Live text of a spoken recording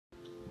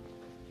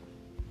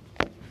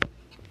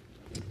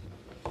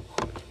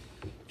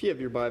If you have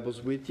your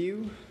Bibles with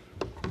you,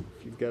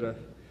 if you've got a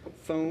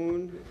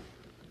phone,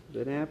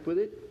 an app with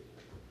it,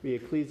 be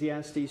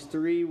Ecclesiastes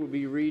 3. We'll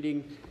be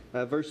reading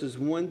verses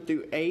 1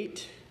 through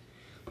 8.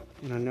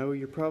 And I know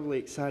you're probably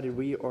excited.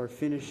 We are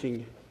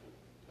finishing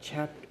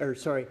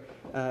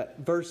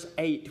verse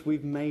 8.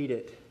 We've made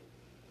it.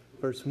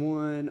 Verse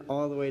 1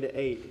 all the way to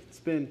 8.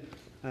 It's been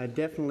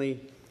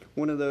definitely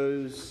one of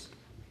those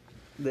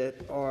that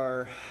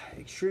are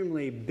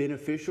extremely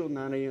beneficial,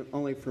 not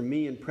only for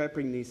me in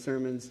prepping these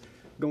sermons,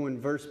 going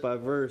verse by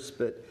verse,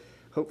 but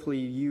hopefully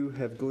you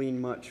have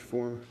gleaned much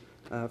from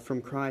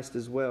Christ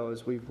as well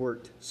as we've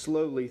worked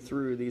slowly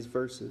through these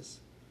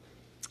verses.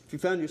 If you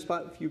found your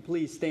spot, if you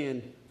please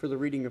stand for the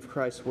reading of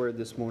Christ's Word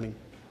this morning.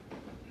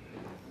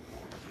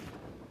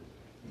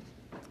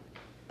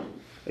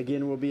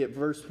 Again, we'll be at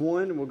verse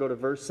 1 and we'll go to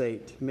verse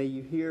 8. May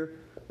you hear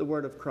the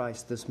Word of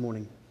Christ this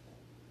morning.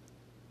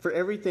 For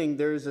everything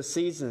there is a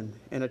season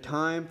and a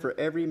time for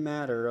every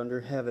matter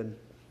under heaven.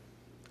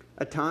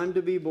 A time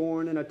to be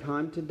born and a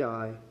time to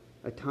die.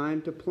 A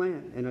time to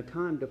plant and a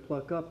time to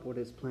pluck up what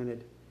is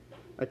planted.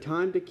 A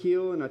time to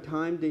kill and a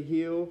time to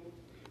heal.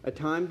 A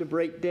time to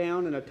break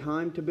down and a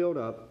time to build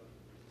up.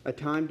 A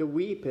time to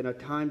weep and a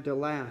time to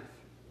laugh.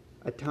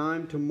 A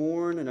time to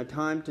mourn and a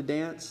time to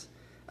dance.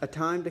 A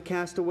time to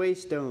cast away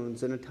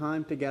stones and a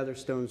time to gather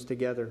stones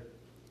together.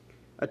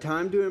 A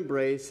time to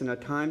embrace and a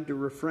time to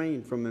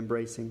refrain from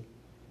embracing.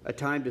 A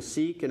time to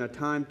seek and a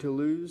time to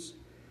lose.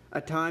 A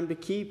time to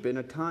keep and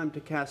a time to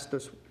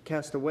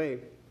cast away.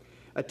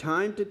 A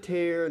time to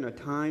tear and a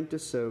time to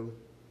sow.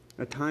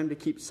 A time to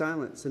keep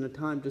silence and a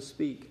time to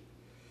speak.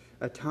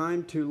 A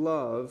time to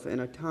love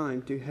and a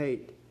time to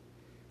hate.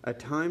 A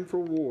time for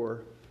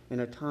war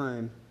and a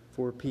time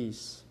for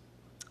peace.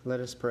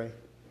 Let us pray.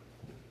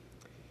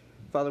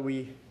 Father,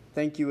 we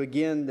thank you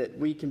again that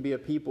we can be a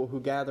people who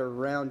gather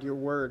around your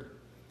word.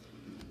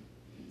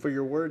 For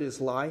your word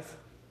is life.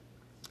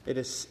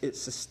 It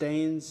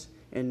sustains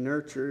and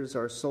nurtures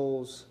our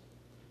souls.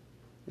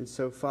 And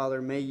so, Father,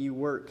 may you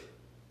work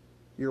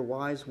your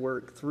wise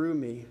work through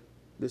me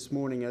this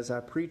morning as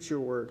I preach your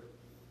word.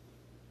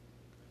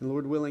 And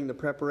Lord willing, the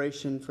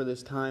preparation for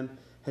this time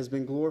has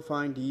been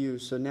glorifying to you.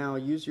 So now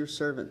use your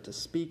servant to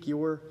speak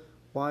your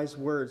wise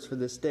words for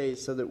this day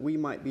so that we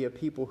might be a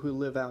people who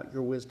live out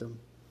your wisdom.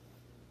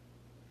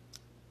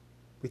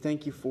 We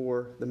thank you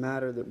for the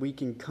matter that we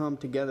can come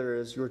together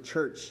as your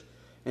church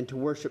and to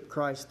worship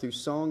Christ through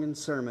song and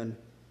sermon.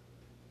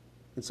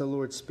 And so,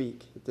 Lord,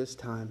 speak at this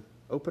time.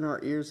 Open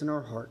our ears and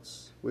our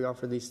hearts. We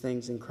offer these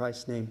things in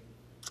Christ's name.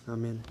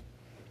 Amen.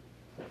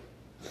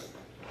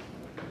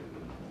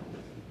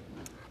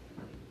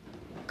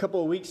 A couple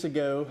of weeks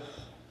ago,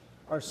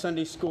 our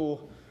Sunday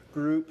school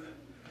group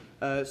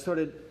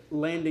started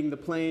landing the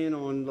plane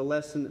on the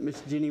lesson that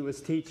Miss Jenny was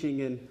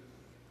teaching, and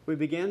we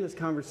began this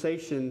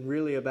conversation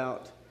really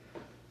about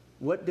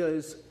what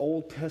does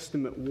Old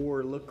Testament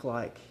war look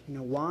like?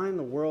 Why in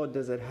the world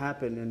does it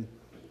happen? And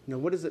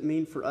what does it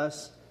mean for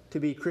us to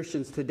be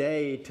Christians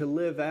today, to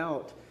live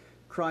out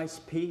Christ's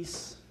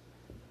peace,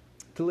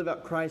 to live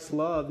out Christ's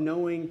love,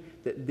 knowing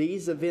that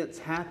these events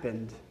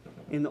happened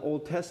in the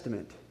Old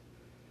Testament?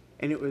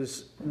 And it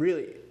was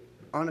really,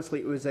 honestly,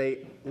 it was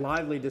a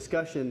lively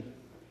discussion,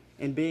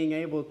 and being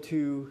able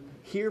to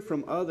hear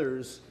from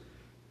others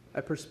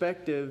a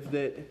perspective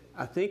that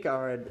I think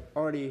had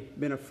already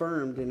been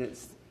affirmed, and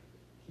it's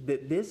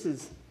that this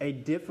is a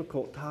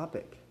difficult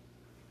topic.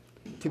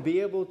 To be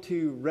able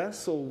to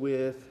wrestle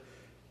with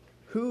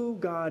who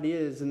God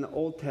is in the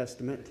Old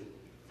Testament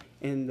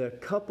and the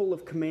couple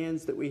of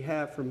commands that we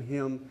have from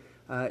Him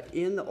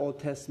in the Old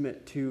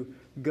Testament to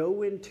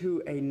go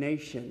into a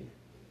nation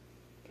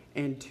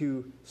and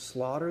to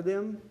slaughter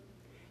them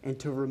and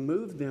to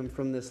remove them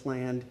from this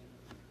land.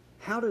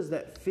 How does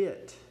that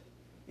fit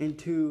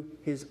into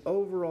His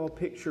overall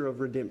picture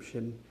of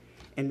redemption?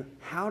 And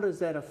how does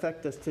that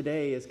affect us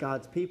today as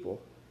God's people?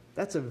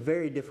 That's a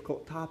very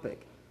difficult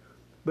topic.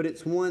 But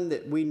it's one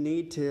that we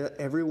need to,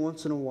 every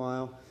once in a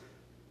while,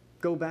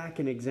 go back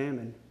and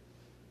examine.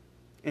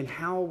 And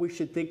how we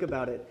should think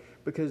about it.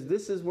 Because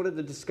this is one of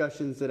the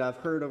discussions that I've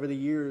heard over the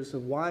years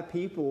of why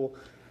people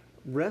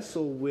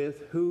wrestle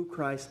with who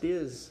Christ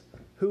is,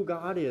 who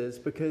God is.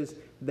 Because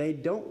they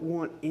don't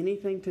want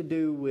anything to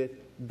do with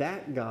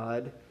that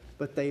God,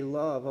 but they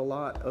love a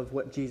lot of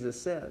what Jesus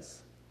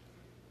says.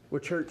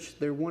 Well, church,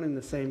 they're one and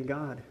the same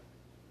God.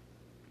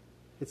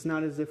 It's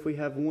not as if we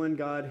have one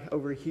God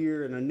over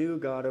here and a new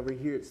God over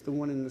here. It's the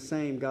one and the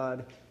same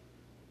God.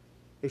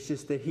 It's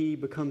just that He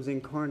becomes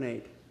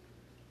incarnate.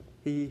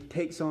 He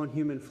takes on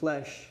human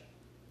flesh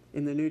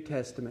in the New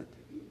Testament.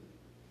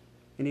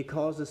 And He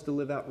calls us to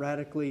live out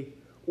radically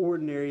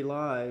ordinary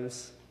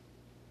lives,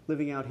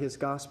 living out His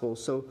gospel.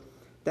 So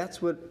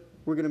that's what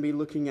we're going to be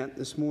looking at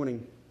this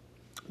morning,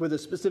 with a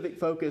specific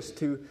focus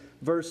to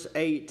verse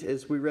 8,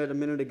 as we read a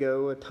minute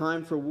ago, a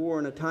time for war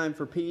and a time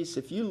for peace.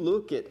 If you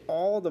look at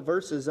all the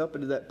verses up to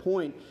that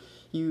point,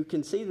 you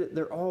can see that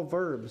they're all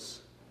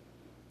verbs.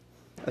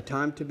 A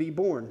time to be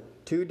born,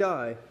 to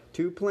die,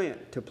 to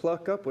plant, to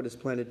pluck up what is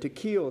planted, to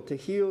kill, to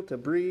heal, to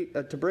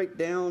break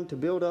down, to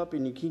build up,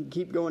 and you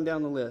keep going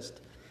down the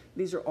list.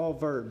 These are all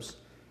verbs,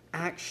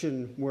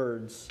 action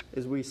words,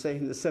 as we say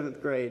in the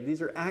 7th grade.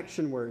 These are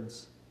action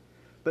words.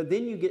 But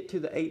then you get to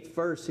the 8th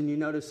verse and you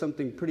notice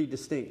something pretty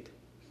distinct.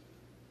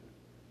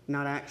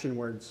 Not action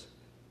words.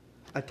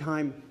 A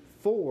time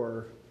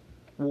for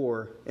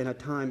war and a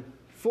time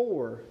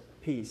for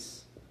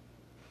peace.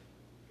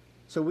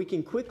 So we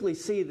can quickly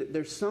see that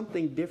there's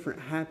something different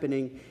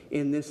happening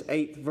in this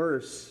 8th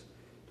verse.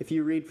 If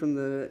you read from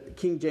the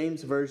King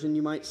James Version,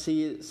 you might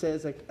see it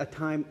says a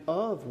time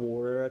of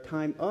war or a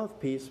time of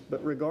peace,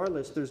 but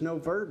regardless, there's no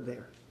verb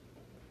there.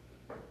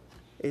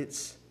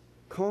 It's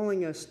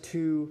calling us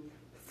to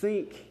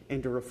think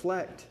and to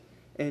reflect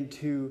and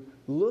to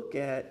look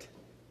at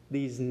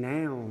these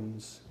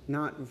nouns,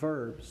 not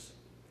verbs.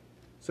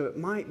 So it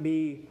might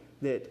be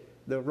that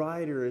the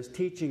writer is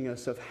teaching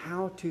us of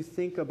how to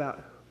think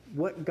about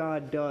what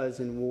God does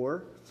in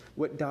war,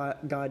 what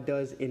God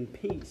does in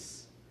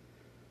peace.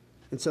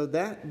 And so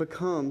that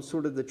becomes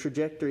sort of the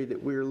trajectory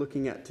that we're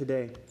looking at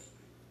today.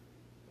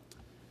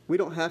 We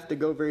don't have to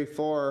go very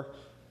far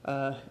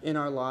in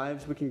our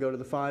lives. We can go to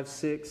the 5,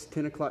 6,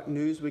 10 o'clock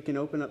news. We can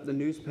open up the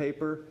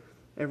newspaper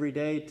every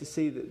day to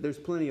see that there's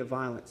plenty of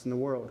violence in the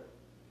world.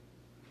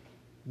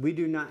 We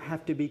do not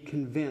have to be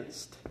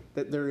convinced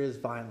that there is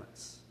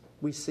violence.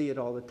 We see it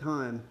all the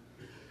time.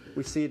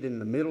 We see it in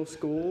the middle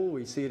school.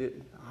 We see it at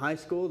high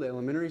school, the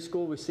elementary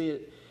school. We see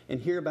it and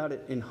hear about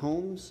it in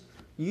homes.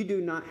 You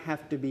do not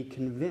have to be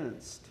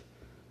convinced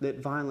that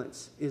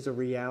violence is a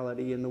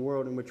reality in the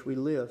world in which we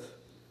live.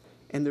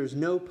 And there's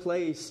no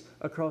place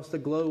across the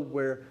globe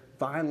where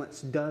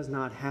violence does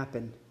not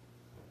happen.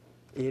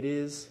 It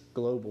is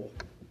global.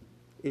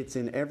 It's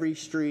in every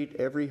street,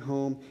 every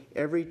home,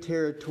 every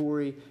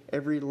territory,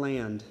 every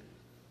land.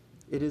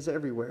 It is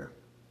everywhere.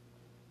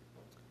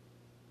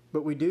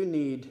 But we do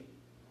need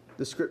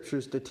the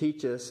Scriptures to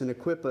teach us and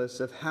equip us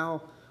of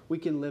how we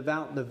can live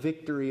out the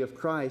victory of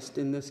Christ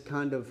in this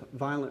kind of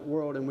violent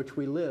world in which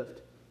we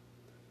lived.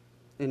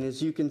 And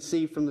as you can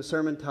see from the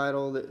sermon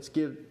title that's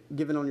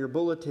given on your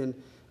bulletin,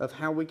 of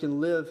how we can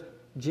live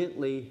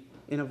gently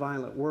in a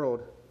violent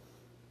world.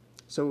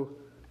 So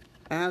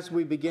as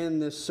we begin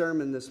this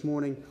sermon this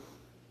morning,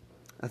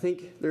 I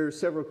think there are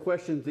several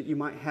questions that you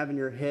might have in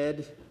your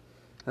head.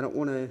 I don't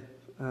want to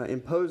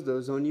impose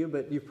those on you,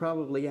 but you've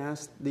probably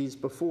asked these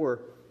before.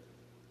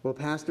 Well,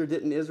 Pastor,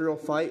 didn't Israel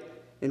fight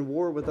in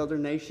war with other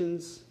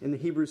nations in the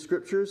Hebrew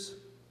Scriptures?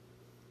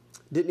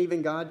 Didn't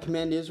even God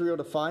command Israel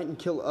to fight and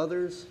kill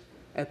others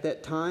at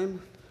that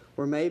time?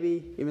 Or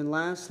maybe, even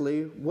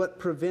lastly, what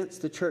prevents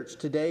the church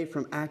today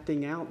from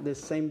acting out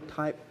this same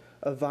type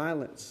of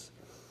violence?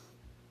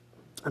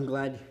 I'm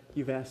glad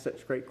you've asked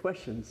such great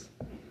questions,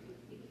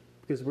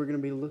 because we're going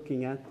to be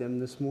looking at them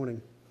this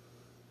morning.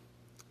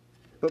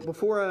 But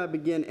before I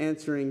begin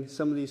answering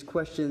some of these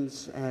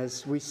questions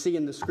as we see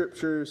in the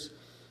Scriptures,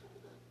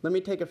 let me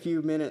take a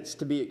few minutes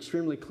to be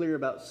extremely clear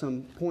about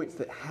some points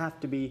that have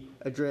to be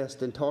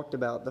addressed and talked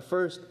about. The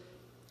first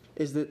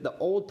is that the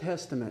Old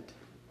Testament,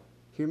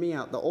 hear me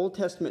out, the Old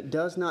Testament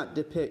does not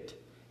depict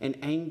an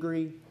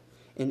angry,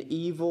 an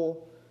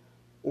evil,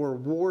 or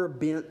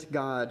war-bent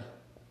God,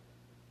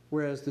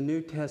 whereas the New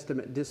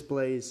Testament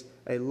displays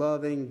a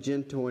loving,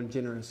 gentle, and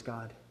generous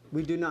God.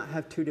 We do not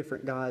have two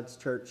different gods,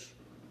 church.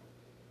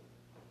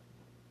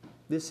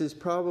 This is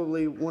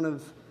probably one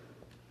of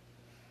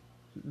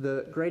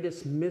the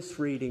greatest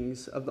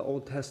misreadings of the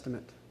Old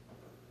Testament.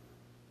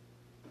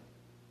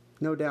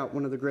 No doubt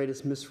one of the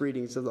greatest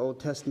misreadings of the Old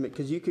Testament,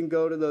 because you can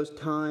go to those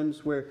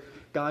times where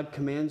God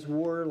commands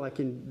war, like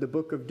in the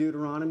book of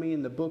Deuteronomy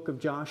and the book of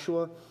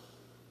Joshua,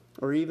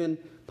 or even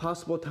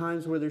possible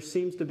times where there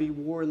seems to be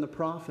war in the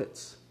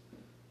prophets.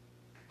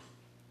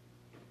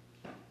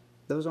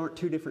 Those aren't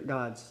two different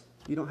gods.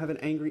 You don't have an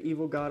angry,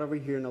 evil God over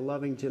here and a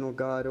loving, gentle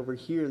God over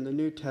here in the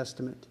New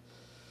Testament.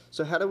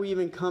 So how do we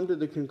even come to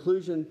the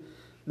conclusion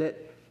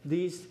that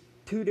these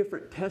two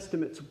different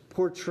testaments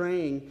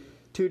portraying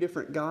two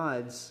different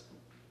gods,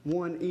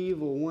 one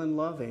evil, one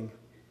loving?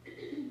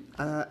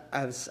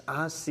 As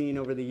I've seen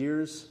over the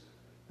years,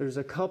 there's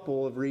a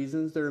couple of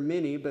reasons. There are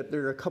many, but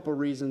there are a couple of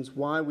reasons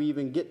why we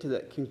even get to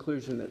that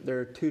conclusion that there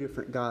are two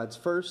different gods.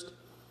 First,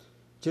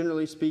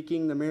 generally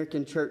speaking, the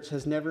American church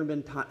has never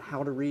been taught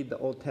how to read the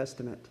Old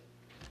Testament.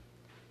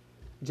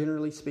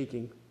 Generally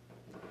speaking.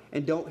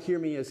 And don't hear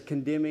me as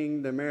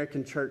condemning the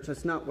American church.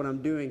 That's not what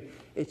I'm doing.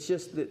 It's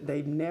just that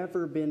they've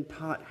never been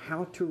taught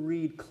how to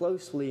read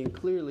closely and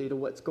clearly to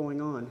what's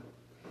going on.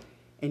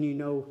 And you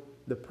know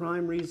the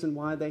prime reason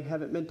why they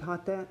haven't been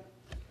taught that?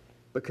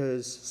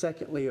 Because,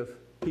 secondly, of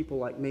people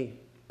like me,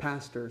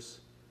 pastors,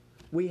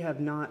 we have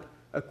not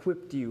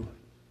equipped you,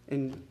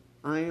 and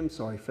I am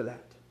sorry for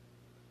that.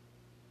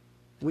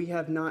 We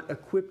have not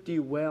equipped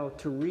you well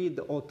to read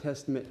the Old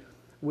Testament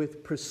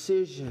with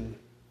precision.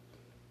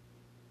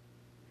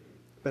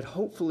 But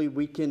hopefully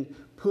we can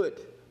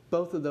put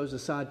both of those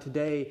aside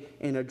today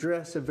and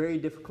address a very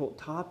difficult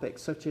topic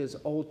such as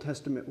Old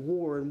Testament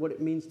war and what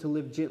it means to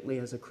live gently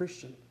as a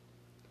Christian.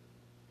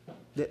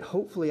 that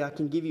hopefully I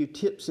can give you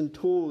tips and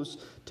tools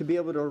to be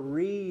able to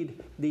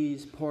read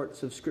these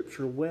parts of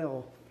Scripture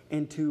well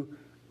and to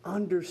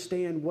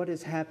understand what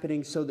is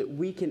happening so that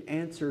we can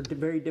answer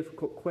very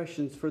difficult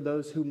questions for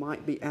those who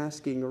might be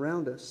asking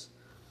around us.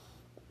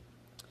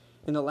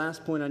 And the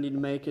last point I need to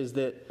make is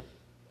that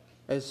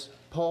as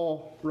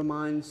Paul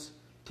reminds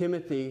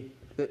Timothy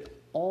that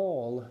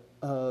all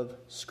of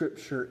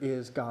Scripture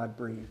is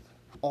God-breathed.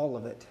 All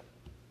of it.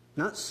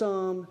 Not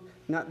some,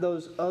 not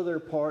those other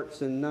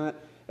parts,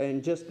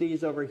 and just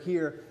these over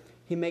here.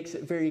 He makes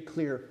it very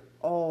clear.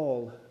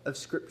 All of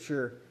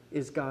Scripture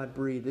is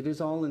God-breathed. It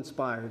is all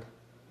inspired.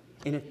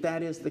 And if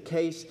that is the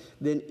case,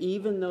 then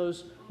even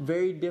those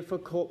very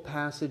difficult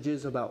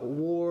passages about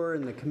war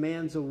and the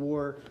commands of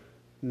war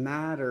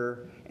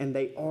matter, and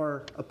they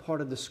are a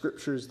part of the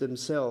Scriptures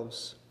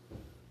themselves.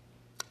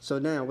 So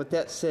now, with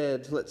that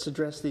said, let's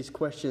address these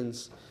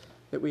questions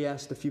that we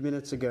asked a few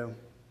minutes ago.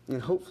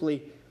 And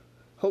hopefully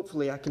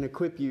I can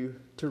equip you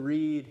to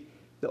read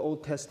the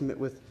Old Testament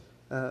with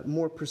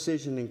more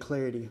precision and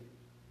clarity.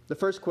 The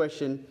first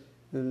question,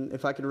 and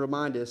if I could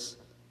remind us,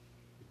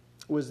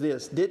 was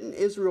this: didn't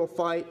Israel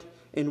fight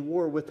in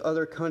war with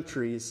other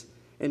countries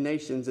and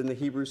nations in the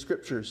Hebrew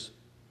Scriptures?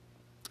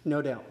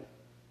 No doubt.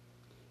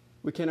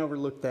 We can't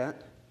overlook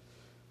that.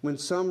 When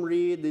some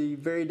read the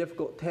very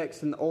difficult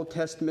text in the Old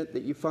Testament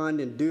that you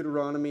find in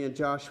Deuteronomy and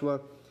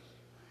Joshua,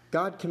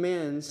 God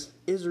commands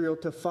Israel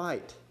to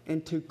fight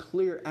and to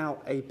clear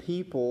out a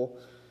people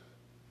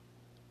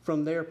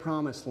from their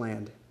promised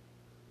land.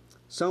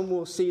 Some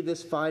will see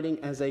this fighting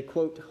as a,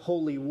 quote,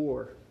 holy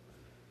war.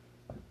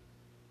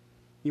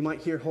 You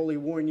might hear holy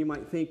war and you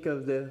might think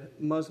of the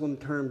Muslim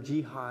term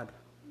jihad.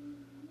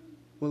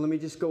 Well, let me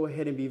just go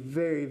ahead and be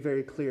very,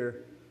 very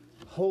clear.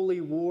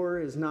 Holy war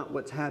is not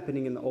what's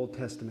happening in the Old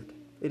Testament.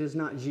 It is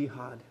not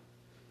jihad.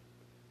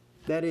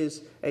 That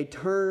is a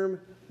term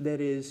that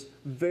is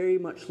very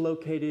much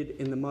located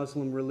in the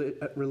Muslim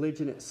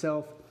religion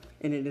itself,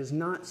 and it is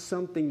not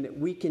something that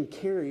we can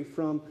carry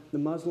from the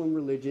Muslim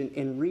religion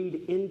and read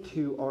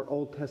into our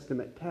Old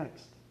Testament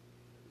text.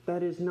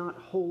 That is not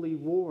holy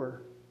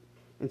war.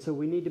 And so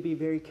we need to be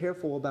very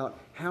careful about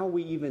how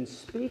we even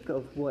speak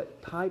of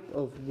what type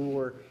of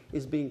war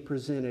is being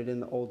presented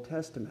in the Old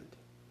Testament.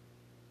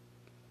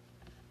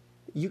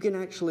 You can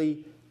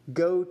actually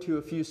go to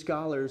a few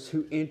scholars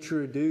who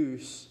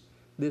introduce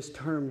this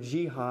term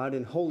jihad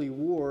and holy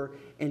war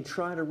and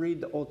try to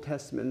read the Old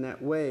Testament in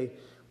that way.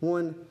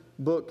 One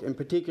book in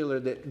particular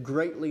that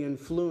greatly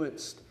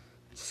influenced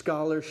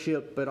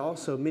scholarship, but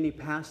also many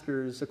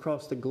pastors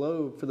across the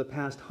globe for the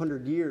past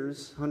 100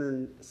 years,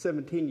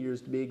 117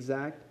 years to be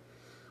exact,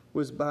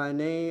 was by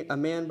a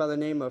man by the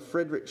name of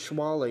Frederick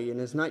Schwally in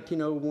his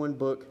 1901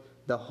 book,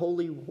 The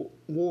Holy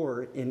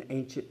War in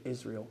Ancient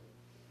Israel.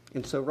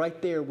 And so right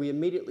there, we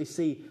immediately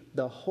see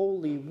the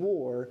holy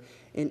war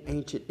in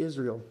ancient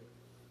Israel.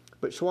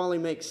 But Schwally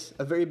makes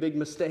a very big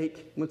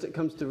mistake once it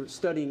comes to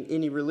studying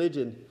any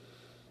religion.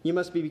 You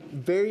must be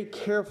very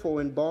careful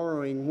in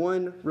borrowing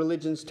one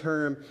religion's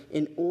term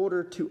in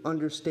order to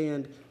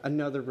understand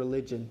another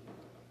religion.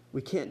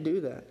 We can't do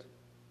that.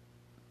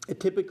 It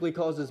typically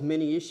causes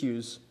many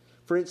issues.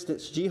 For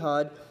instance,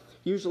 jihad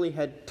usually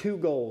had two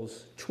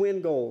goals,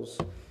 twin goals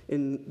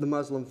in the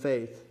Muslim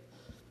faith: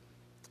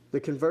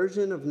 the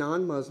conversion of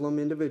non-Muslim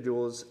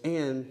individuals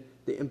and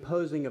the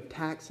imposing of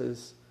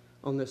taxes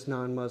on this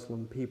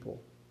non-Muslim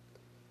people.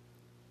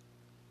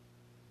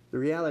 The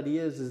reality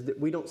is that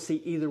we don't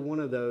see either one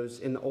of those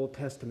in the Old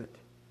Testament.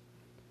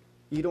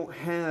 You don't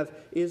have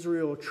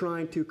Israel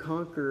trying to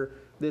conquer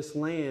this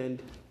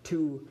land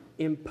to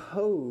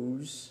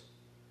impose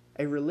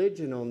a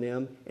religion on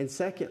them, and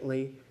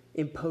secondly,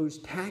 impose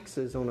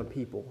taxes on a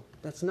people.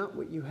 That's not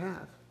what you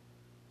have.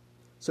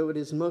 So it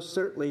is most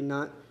certainly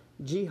not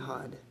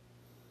jihad.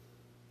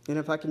 And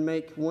if I can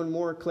make one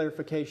more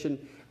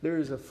clarification, there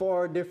is a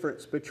far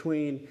difference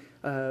between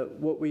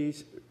what we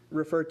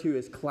refer to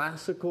as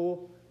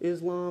classical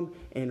Islam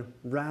and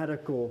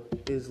radical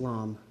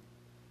Islam.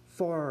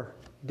 Far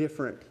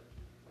different.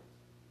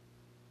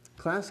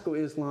 Classical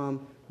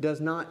Islam does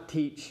not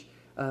teach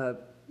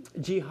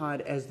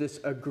jihad as this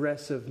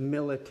aggressive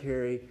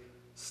military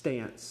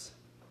stance.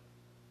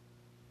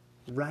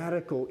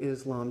 Radical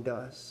Islam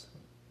does.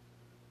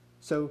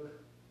 So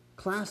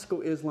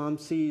classical Islam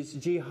sees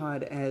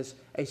jihad as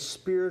a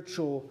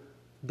spiritual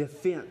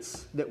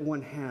defense that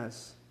one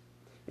has,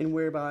 and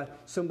whereby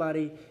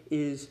somebody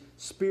is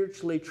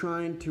spiritually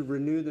trying to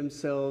renew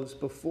themselves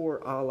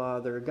before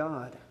Allah, their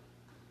God.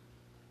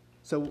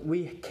 So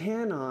we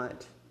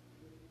cannot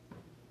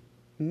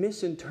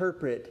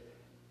misinterpret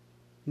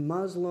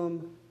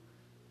Muslim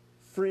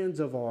friends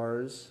of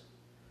ours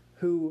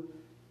who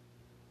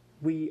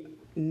we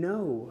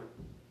know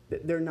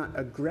that they're not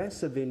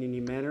aggressive in any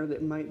manner,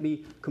 that might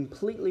be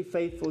completely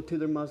faithful to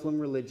their Muslim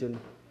religion.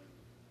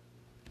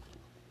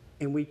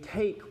 And we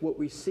take what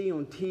we see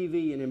on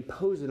TV and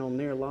impose it on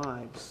their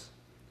lives.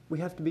 We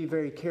have to be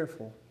very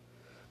careful.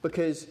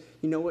 Because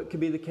you know what could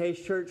be the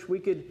case, church? We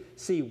could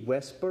see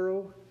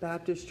Westboro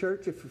Baptist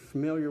Church, if you're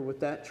familiar with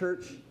that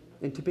church,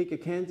 in Topeka,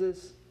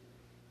 Kansas.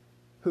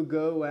 who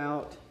go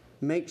out,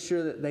 make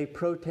sure that they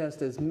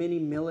protest as many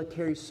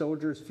military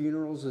soldiers'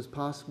 funerals as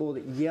possible,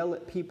 that yell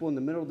at people in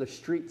the middle of the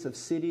streets of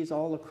cities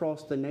all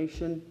across the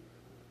nation.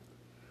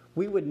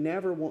 We would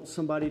never want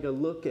somebody to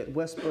look at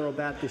Westboro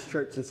Baptist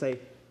Church and say,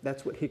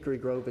 that's what Hickory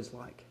Grove is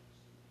like.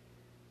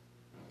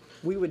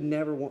 We would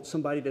never want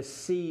somebody to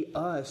see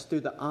us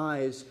through the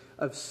eyes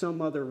of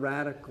some other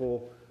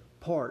radical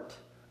part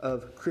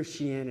of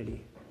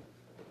Christianity.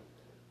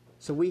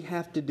 So we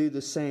have to do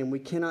the same. We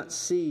cannot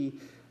see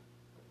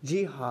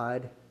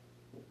jihad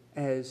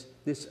as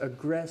this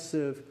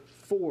aggressive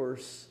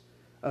force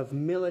of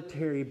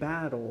military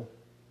battle.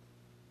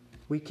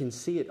 We can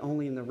see it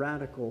only in the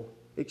radical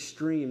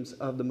extremes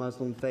of the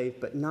Muslim faith,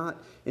 but not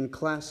in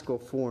classical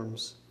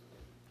forms.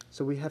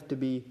 So we have to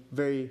be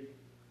very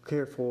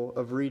careful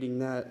of reading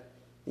that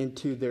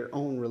into their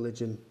own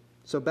religion.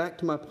 So back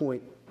to my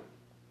point.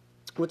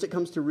 Once it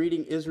comes to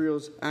reading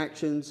Israel's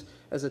actions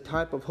as a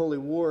type of holy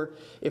war,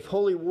 if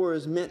holy war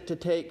is meant to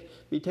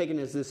be taken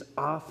as this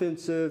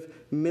offensive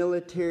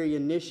military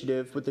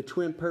initiative with the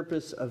twin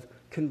purpose of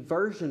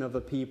conversion of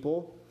a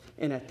people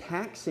and a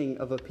taxing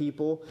of a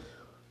people,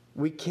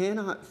 we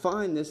cannot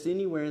find this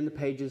anywhere in the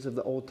pages of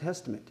the Old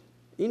Testament.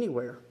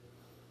 Anywhere.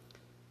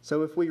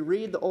 So if we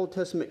read the Old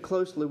Testament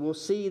closely, we'll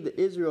see that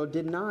Israel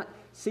did not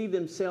see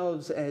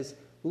themselves as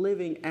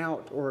living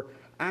out or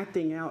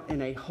acting out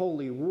in a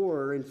holy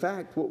war. In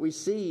fact, what we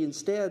see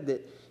instead,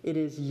 that it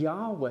is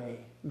Yahweh,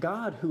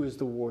 God, who is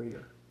the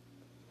warrior.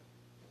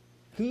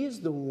 He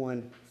is the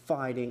one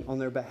fighting on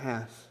their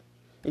behalf.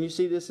 And you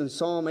see this in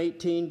Psalm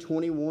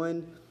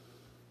 18:21,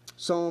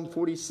 Psalm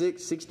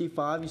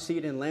 46:65. You see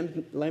it in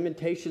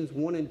Lamentations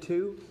 1 and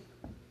 2.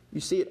 You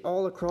see it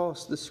all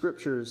across the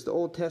Scriptures, the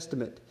Old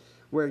Testament,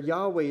 where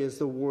Yahweh is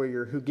the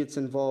warrior who gets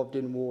involved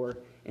in war,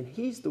 and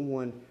He's the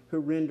one who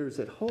renders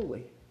it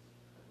holy.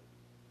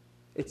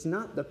 It's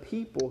not the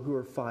people who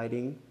are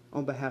fighting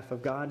on behalf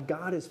of God.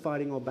 God is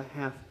fighting on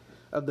behalf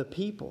of the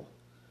people.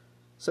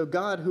 So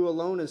God, who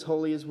alone is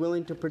holy, is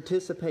willing to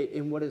participate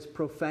in what is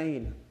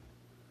profane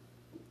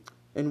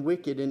and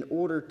wicked in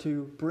order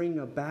to bring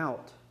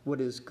about what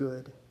is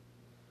good.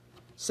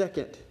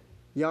 Second,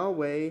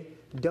 Yahweh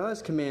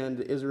does command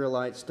the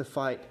Israelites to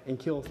fight and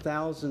kill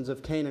thousands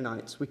of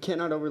Canaanites. We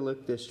cannot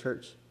overlook this,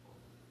 church.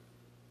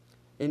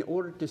 In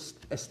order to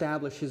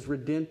establish His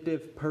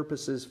redemptive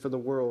purposes for the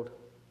world.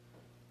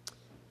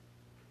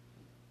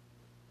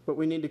 But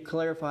we need to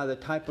clarify the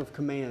type of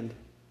command.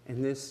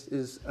 And this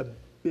is a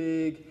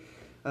big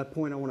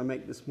point I want to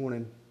make this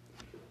morning.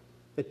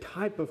 The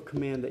type of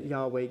command that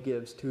Yahweh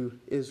gives to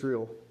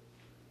Israel.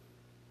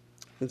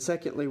 And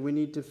secondly, we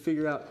need to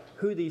figure out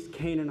who these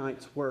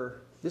Canaanites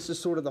were. This is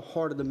sort of the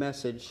heart of the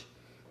message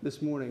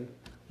this morning.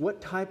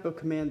 What type of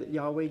command that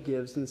Yahweh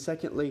gives? And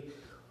secondly,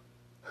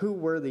 who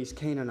were these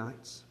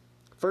Canaanites?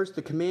 First,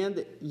 the command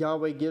that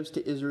Yahweh gives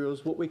to Israel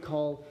is what we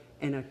call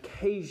an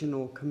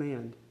occasional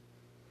command.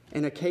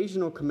 An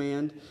occasional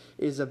command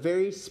is a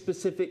very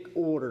specific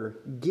order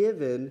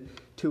given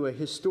to a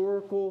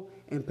historical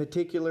and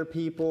particular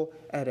people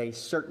at a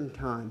certain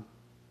time.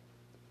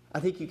 I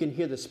think you can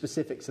hear the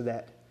specifics of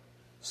that.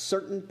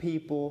 Certain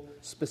people,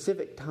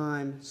 specific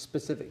time,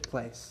 specific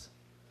place.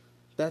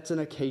 That's an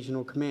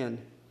occasional command.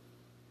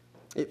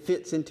 It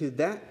fits into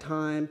that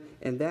time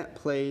and that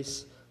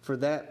place for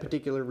that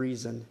particular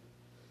reason.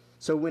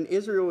 So when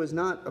Israel is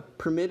not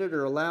permitted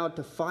or allowed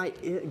to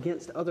fight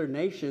against other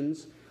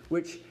nations,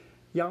 which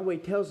Yahweh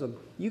tells them,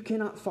 you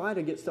cannot fight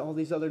against all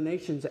these other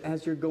nations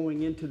as you're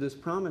going into this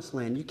promised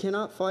land. You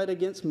cannot fight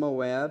against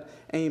Moab,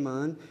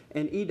 Ammon,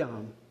 and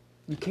Edom.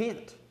 You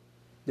can't.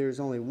 There's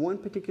only one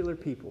particular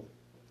people,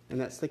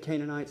 and that's the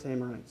Canaanites,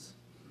 Amorites.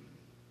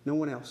 No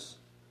one else.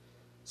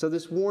 So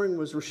this warring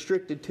was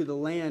restricted to the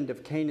land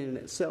of Canaan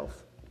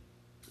itself.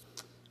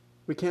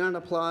 We cannot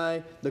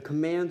apply the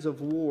commands of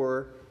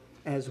war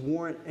as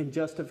warrant and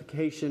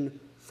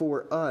justification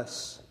for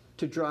us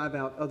to drive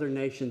out other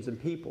nations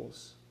and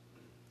peoples.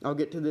 I'll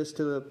get to this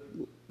to the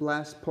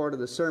last part of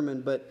the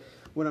sermon, but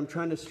what I'm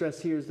trying to stress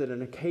here is that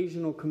an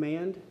occasional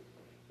command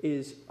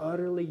is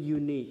utterly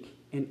unique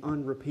and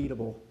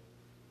unrepeatable.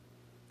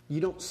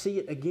 You don't see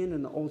it again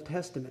in the Old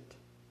Testament.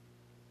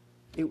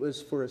 It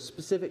was for a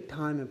specific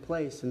time and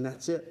place, and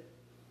that's it.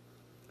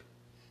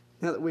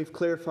 Now that we've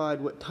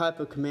clarified what type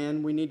of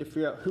command, we need to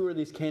figure out who are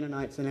these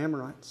Canaanites and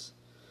Amorites.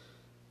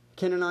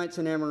 Canaanites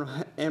and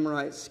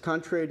Amorites,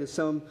 contrary to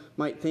some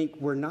might think,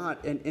 were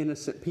not an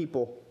innocent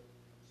people.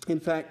 In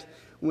fact,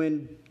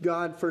 when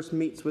God first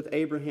meets with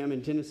Abraham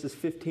in Genesis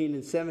 15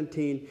 and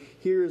 17,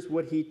 here's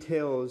what He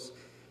tells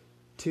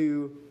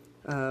to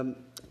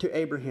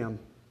Abraham.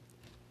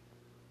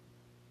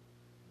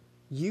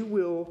 You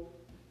will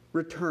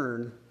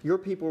return, your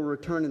people will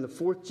return in the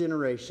 4th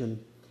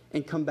generation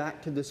and come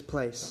back to this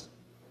place.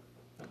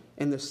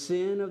 And the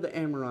sin of the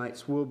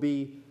Amorites will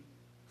be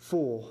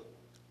full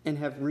and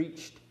have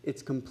reached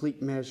its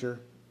complete measure.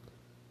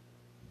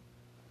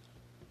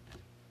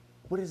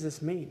 What does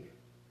this mean?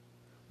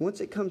 Once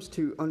it comes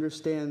to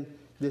understand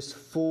this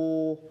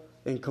full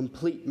and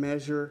complete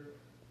measure,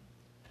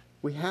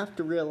 we have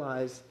to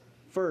realize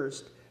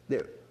first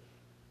that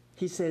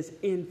he says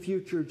in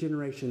future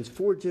generations,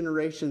 4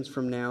 generations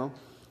from now,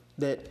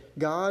 that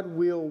God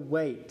will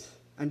wait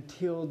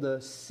until the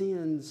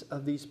sins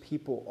of these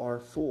people are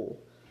full.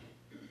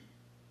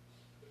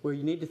 Well,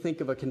 you need to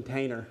think of a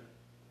container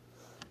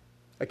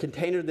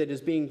that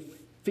is being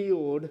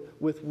filled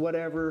with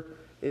whatever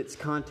its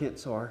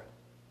contents are.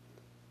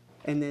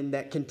 And then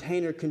that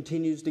container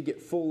continues to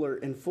get fuller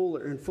and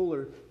fuller and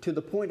fuller to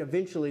the point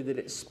eventually that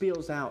it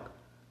spills out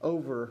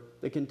over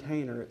the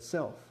container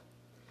itself.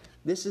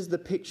 This is the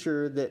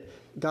picture that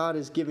God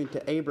is giving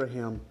to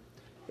Abraham.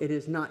 It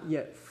is not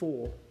yet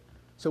full.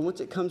 So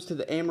once it comes to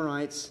the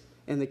Amorites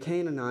and the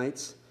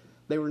Canaanites,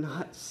 they were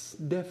not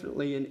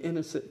definitely an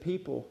innocent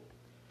people.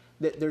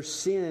 That their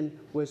sin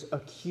was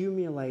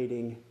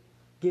accumulating,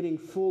 getting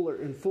fuller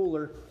and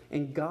fuller,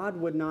 and God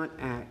would not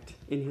act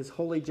in his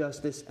holy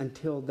justice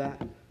until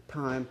that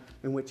time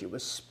in which it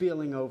was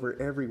spilling over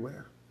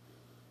everywhere.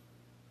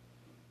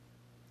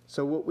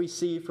 So what we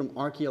see from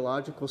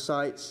archaeological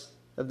sites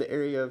of the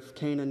area of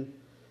Canaan,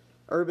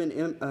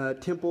 urban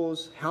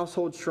temples,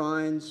 household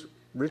shrines,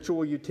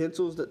 ritual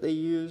utensils that they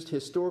used,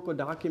 historical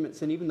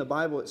documents, and even the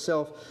Bible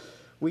itself,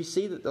 we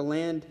see that the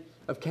land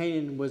of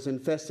Canaan was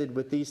infested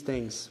with these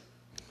things: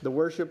 the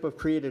worship of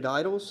created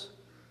idols,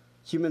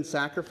 human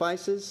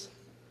sacrifices,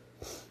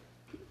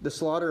 the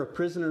slaughter of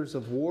prisoners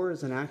of war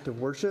as an act of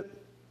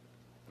worship,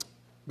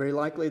 very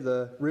likely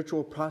the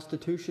ritual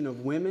prostitution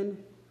of women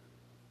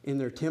in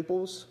their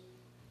temples,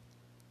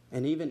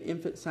 and even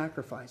infant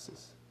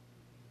sacrifices.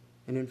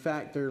 And in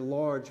fact, there are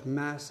large,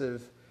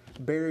 massive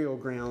burial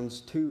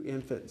grounds to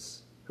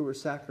infants who were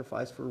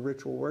sacrificed for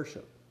ritual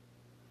worship.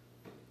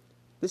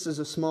 This is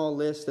a small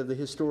list of the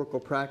historical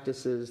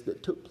practices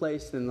that took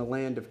place in the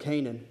land of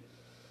Canaan.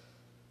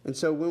 And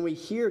so when we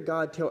hear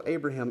God tell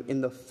Abraham,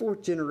 in the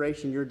 4th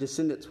generation your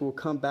descendants will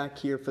come back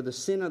here, for the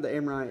sin of the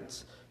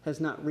Amorites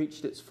has not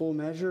reached its full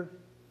measure,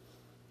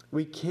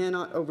 we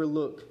cannot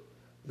overlook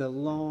the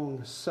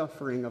long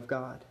suffering of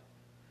God.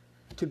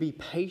 To be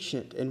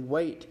patient and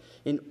wait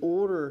in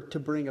order to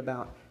bring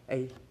about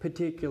a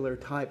particular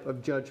type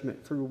of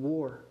judgment through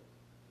war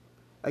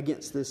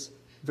against these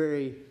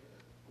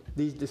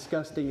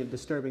disgusting and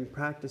disturbing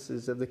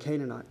practices of the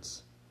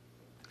Canaanites.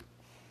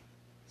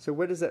 So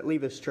where does that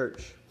leave us,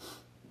 church?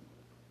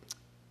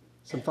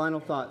 Some final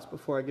thoughts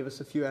before I give us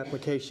a few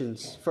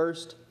applications.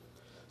 First,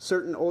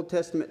 certain Old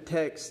Testament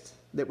texts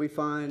that we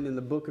find in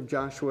the book of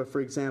Joshua,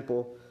 for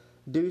example,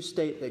 do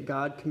state that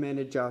God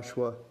commanded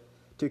Joshua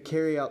to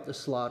carry out the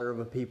slaughter of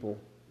a people.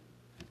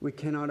 We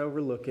cannot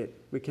overlook it.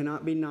 We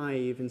cannot be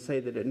naive and say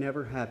that it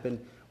never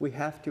happened. We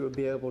have to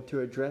be able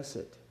to address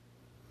it.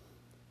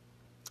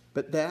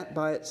 But that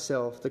by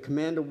itself, the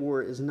command of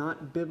war, is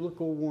not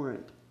biblical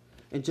warrant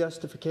and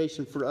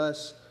justification for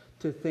us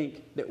to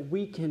think that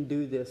we can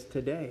do this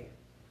today.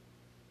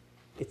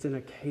 It's an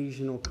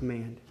occasional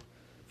command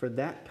for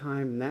that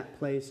time and that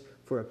place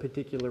for a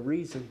particular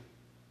reason.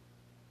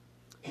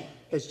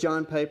 As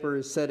John Piper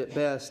has said it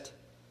best,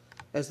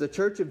 as the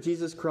Church of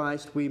Jesus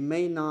Christ, we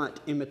may not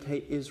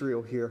imitate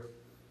Israel here.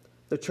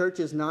 The church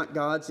is not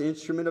God's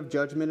instrument of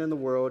judgment in the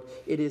world.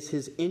 It is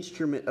his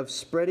instrument of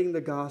spreading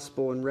the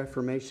gospel and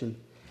reformation.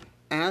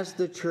 As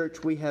the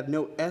church, we have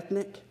no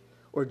ethnic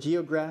or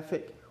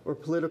geographic or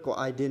political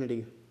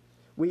identity.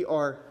 We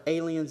are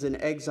aliens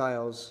and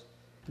exiles.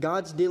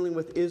 God's dealing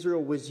with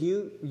Israel was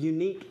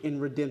unique in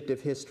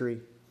redemptive history.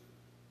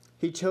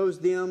 He chose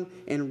them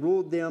and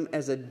ruled them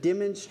as a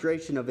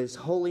demonstration of his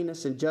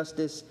holiness and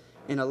justice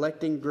in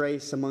electing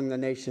grace among the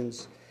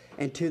nations.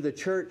 And to the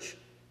church,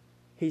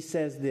 he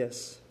says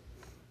this: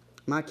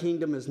 my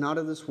kingdom is not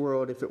of this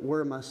world. If it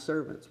were, my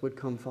servants would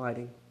come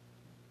fighting.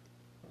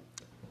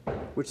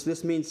 Which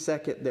this means,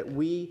 second, that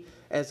we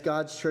as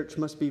God's church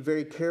must be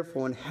very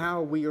careful in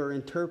how we are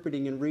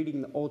interpreting and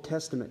reading the Old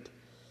Testament.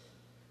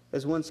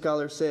 As one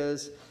scholar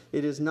says,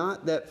 it is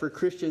not that for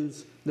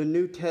Christians the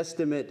New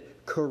Testament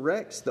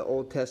corrects the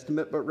Old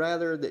Testament, but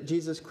rather that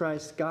Jesus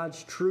Christ,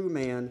 God's true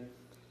man,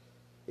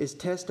 is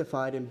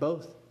testified in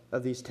both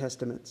of these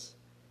testaments.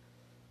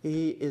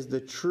 He is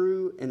the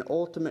true and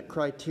ultimate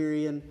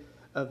criterion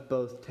of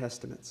both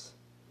testaments.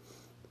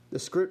 The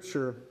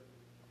scripture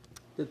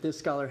that this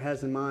scholar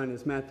has in mind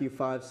is Matthew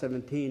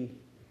 5:17,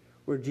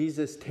 where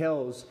Jesus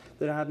tells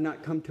that I have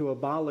not come to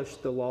abolish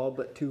the law,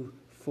 but to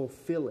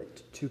fulfill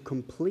it, to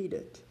complete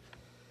it.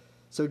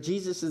 So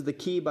Jesus is the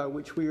key by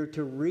which we are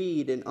to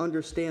read and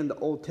understand the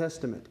Old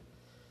Testament.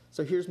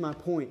 So here's my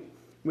point.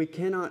 We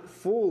cannot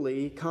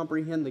fully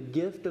comprehend the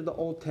gift of the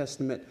Old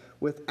Testament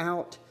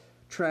without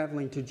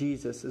traveling to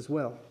Jesus as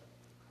well.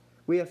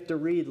 We have to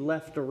read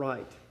left to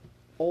right,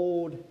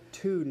 Old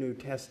to New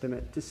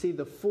Testament, to see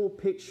the full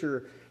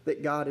picture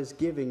that God is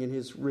giving in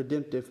his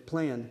redemptive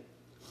plan.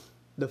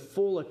 The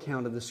full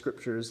account of the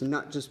Scriptures and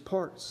not just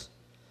parts.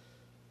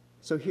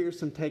 So here's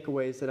some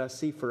takeaways that I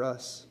see for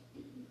us.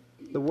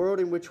 The world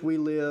in which we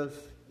live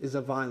is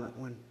a violent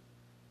one.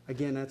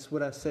 Again, that's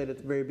what I said at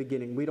the very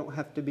beginning. We don't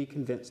have to be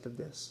convinced of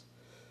this.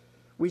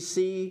 We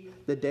see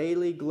the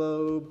Daily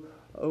Globe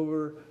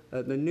over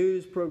the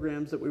news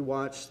programs that we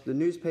watch, the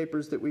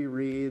newspapers that we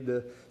read,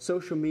 the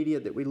social media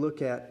that we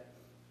look at,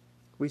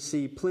 we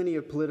see plenty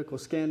of political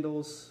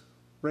scandals,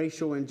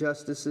 racial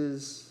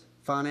injustices,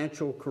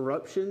 financial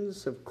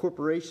corruptions of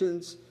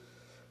corporations,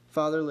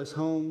 fatherless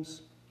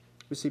homes.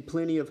 We see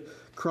plenty of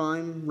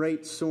crime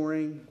rates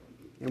soaring,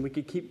 and we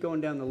could keep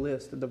going down the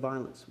list of the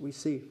violence we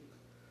see.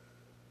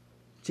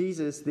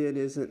 Jesus then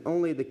isn't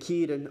only the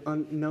key to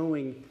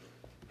knowing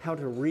how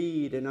to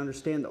read and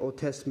understand the Old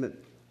Testament,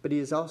 but He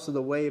is also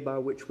the way by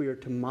which we are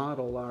to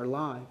model our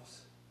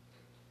lives.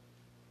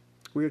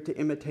 We are to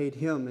imitate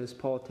Him, as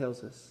Paul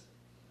tells us.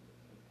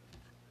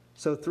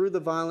 So through the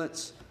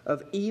violence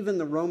of even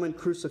the Roman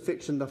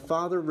crucifixion, the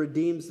Father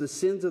redeems the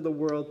sins of the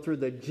world through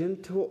the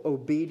gentle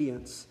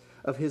obedience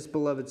of His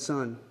beloved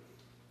Son.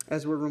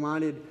 As we're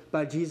reminded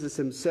by Jesus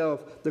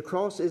Himself, the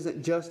cross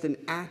isn't just an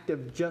act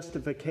of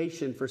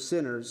justification for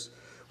sinners,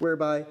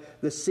 whereby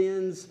the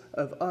sins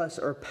of us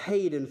are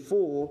paid in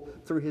full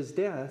through His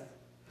death,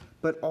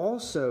 but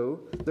also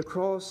the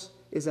cross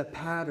is a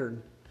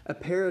pattern, a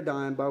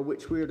paradigm by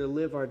which we are to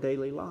live our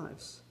daily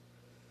lives.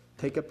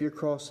 Take up your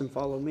cross and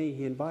follow me,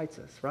 He invites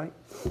us, right?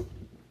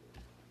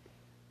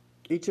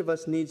 Each of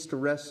us needs to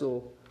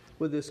wrestle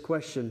with this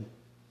question.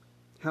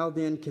 How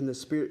then can the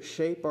Spirit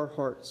shape our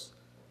hearts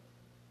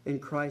in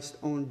Christ's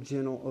own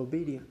gentle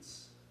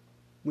obedience?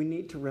 We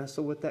need to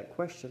wrestle with that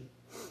question.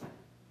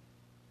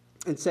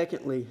 And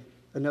secondly,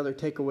 another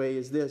takeaway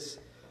is this.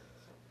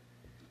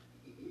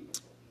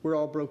 We're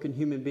all broken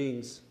human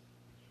beings,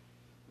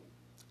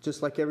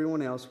 just like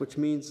everyone else, which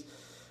means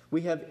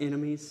we have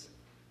enemies,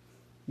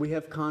 we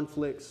have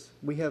conflicts,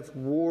 we have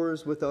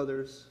wars with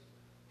others.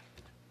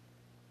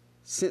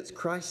 Since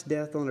Christ's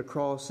death on the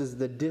cross is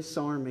the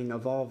disarming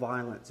of all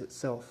violence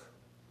itself,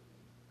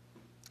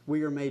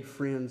 we are made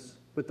friends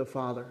with the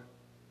Father.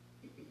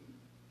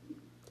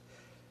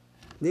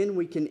 Then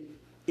we can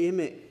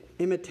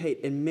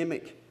imitate and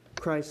mimic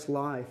Christ's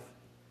life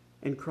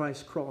and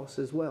Christ's cross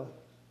as well.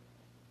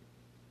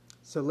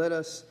 So let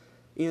us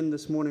end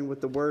this morning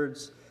with the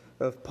words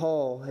of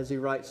Paul as he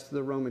writes to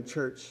the Roman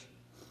church.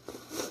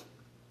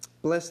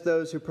 Bless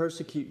those who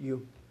persecute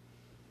you.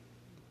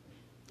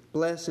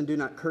 Bless and do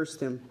not curse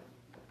them.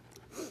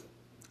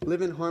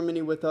 Live in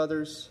harmony with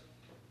others.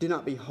 Do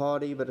not be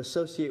haughty, but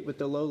associate with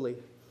the lowly.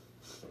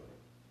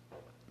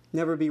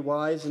 Never be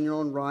wise in your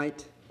own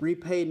right.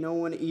 Repay no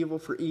one evil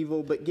for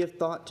evil, but give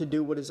thought to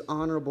do what is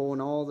honorable in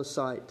all the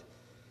sight.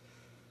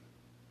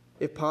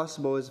 If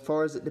possible, as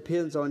far as it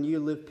depends on you,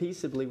 live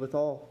peaceably with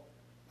all.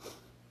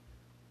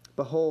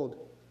 Behold,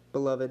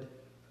 beloved,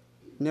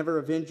 never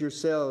avenge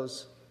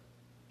yourselves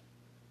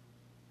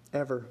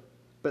ever,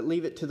 but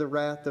leave it to the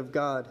wrath of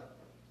God.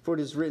 For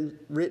it is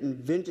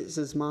written, vengeance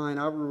is mine,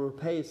 I will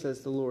repay, says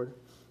the Lord.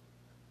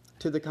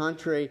 To the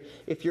contrary,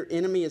 if your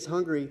enemy is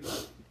hungry,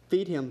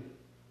 feed him.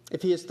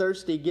 If he is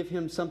thirsty, give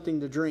him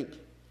something to drink.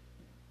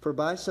 For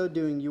by so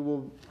doing you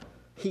will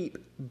heap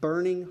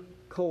burning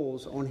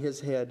coals on his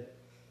head.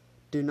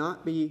 Do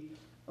not be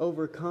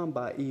overcome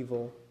by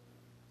evil,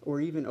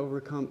 or even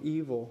overcome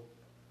evil,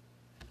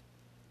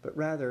 but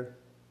rather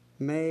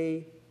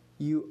may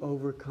you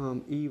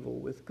overcome evil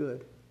with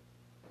good.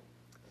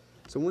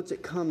 So once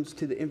it comes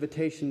to the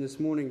invitation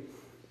this morning,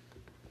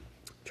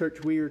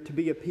 church, we are to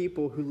be a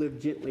people who live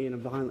gently in a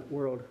violent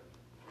world.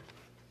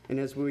 And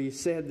as we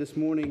said this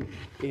morning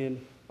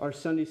in our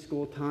Sunday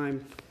school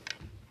time,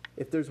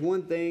 if there's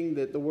one thing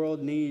that the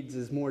world needs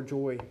is more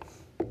joy.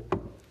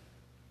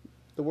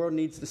 The world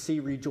needs to see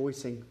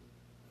rejoicing.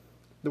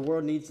 The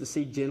world needs to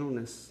see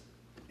gentleness,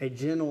 a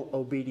gentle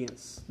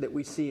obedience that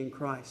we see in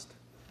Christ.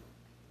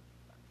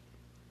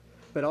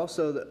 But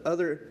also the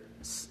other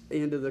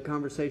end of the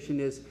conversation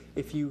is,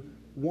 if you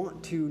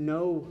want to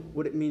know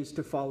what it means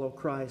to follow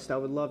Christ, I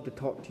would love to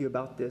talk to you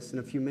about this in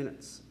a few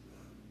minutes.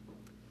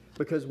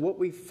 Because what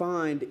we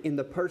find in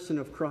the person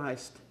of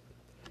Christ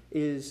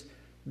is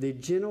the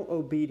gentle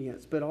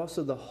obedience, but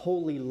also the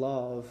holy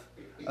love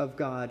of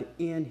God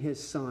in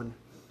His Son,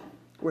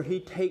 where He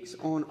takes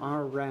on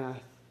our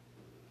wrath,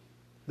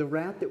 the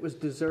wrath that was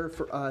deserved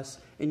for us,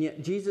 and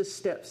yet Jesus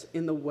steps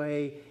in the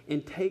way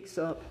and takes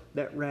up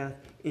that wrath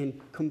and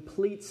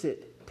completes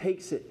it,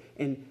 takes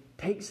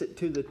it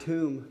to the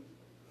tomb.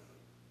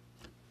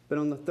 But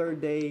on the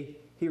third day,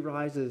 He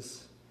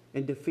rises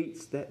and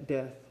defeats that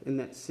death and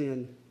that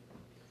sin.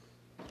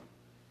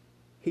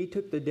 He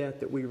took the death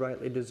that we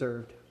rightly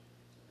deserved.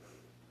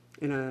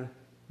 And I'm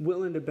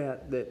willing to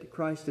bet that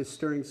Christ is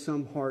stirring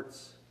some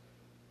hearts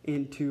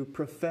and to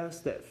profess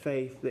that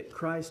faith, that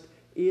Christ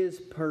is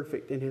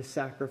perfect in His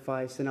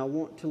sacrifice, and I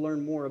want to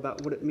learn more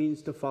about what it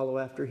means to follow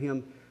after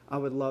Him. I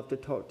would love to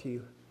talk to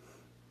you.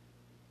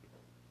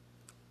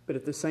 But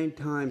at the same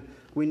time,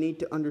 we need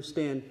to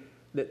understand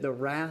that the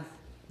wrath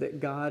that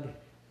God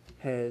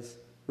has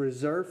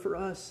reserved for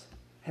us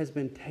has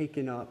been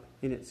taken up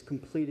in its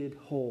completed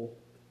whole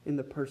in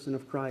the person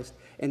of Christ.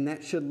 And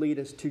that should lead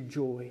us to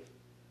joy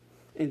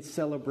and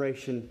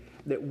celebration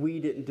that we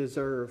didn't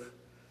deserve.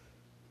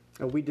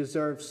 We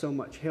deserve so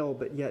much hell,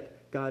 but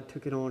yet God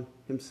took it on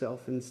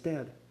Himself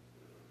instead.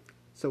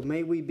 So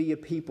may we be a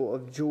people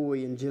of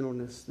joy and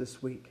gentleness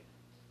this week.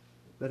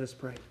 Let us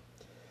pray.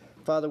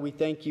 Father, we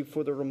thank you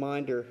for the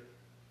reminder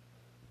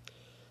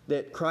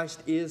that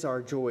Christ is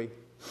our joy,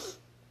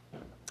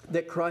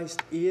 that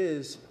Christ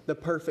is the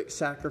perfect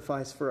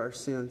sacrifice for our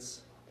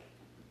sins,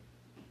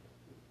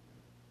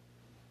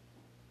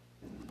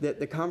 that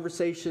the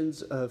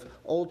conversations of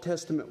Old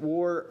Testament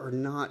war are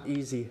not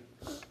easy.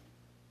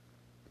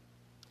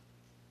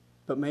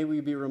 But may we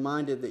be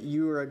reminded that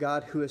you are a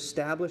God who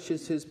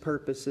establishes His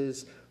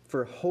purposes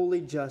for holy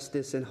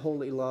justice and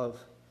holy love.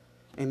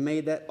 And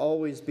may that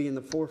always be in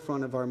the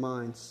forefront of our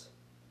minds.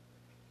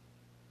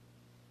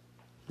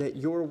 That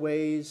your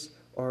ways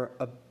are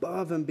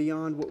above and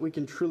beyond what we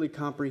can truly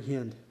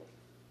comprehend.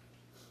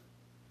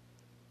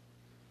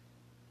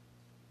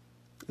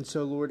 And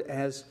so, Lord,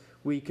 as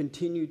we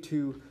continue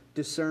to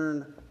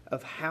discern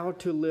of how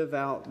to live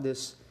out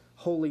this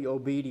holy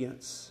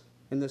obedience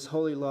and this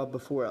holy love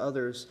before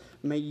others,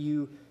 may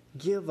you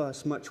give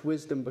us much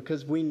wisdom,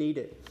 because we need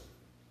it.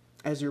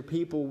 As your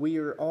people, we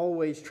are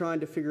always trying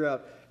to figure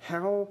out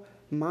how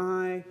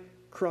my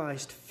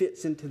Christ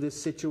fits into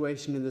this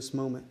situation in this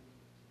moment.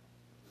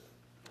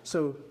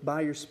 So,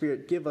 by your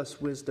Spirit, give us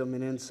wisdom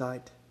and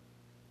insight.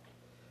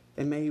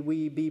 And may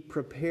we be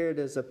prepared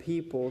as a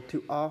people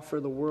to offer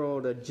the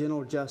world a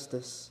gentle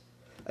justice,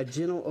 a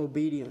gentle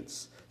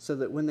obedience, so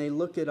that when they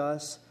look at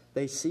us,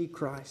 they see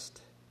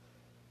Christ.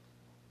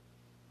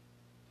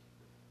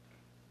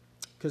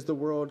 Because the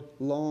world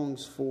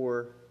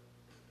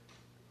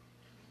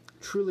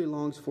truly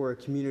longs for a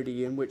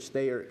community in which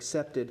they are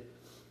accepted.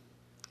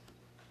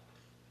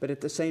 But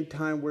at the same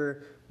time,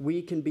 where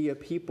we can be a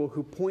people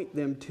who point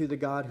them to the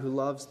God who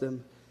loves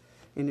them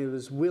and who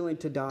is willing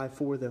to die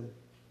for them.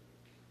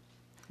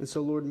 And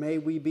so, Lord, may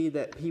we be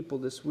that people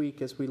this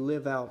week as we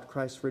live out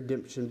Christ's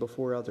redemption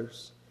before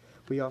others.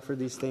 We offer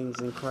these things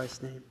in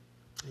Christ's name.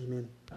 Amen.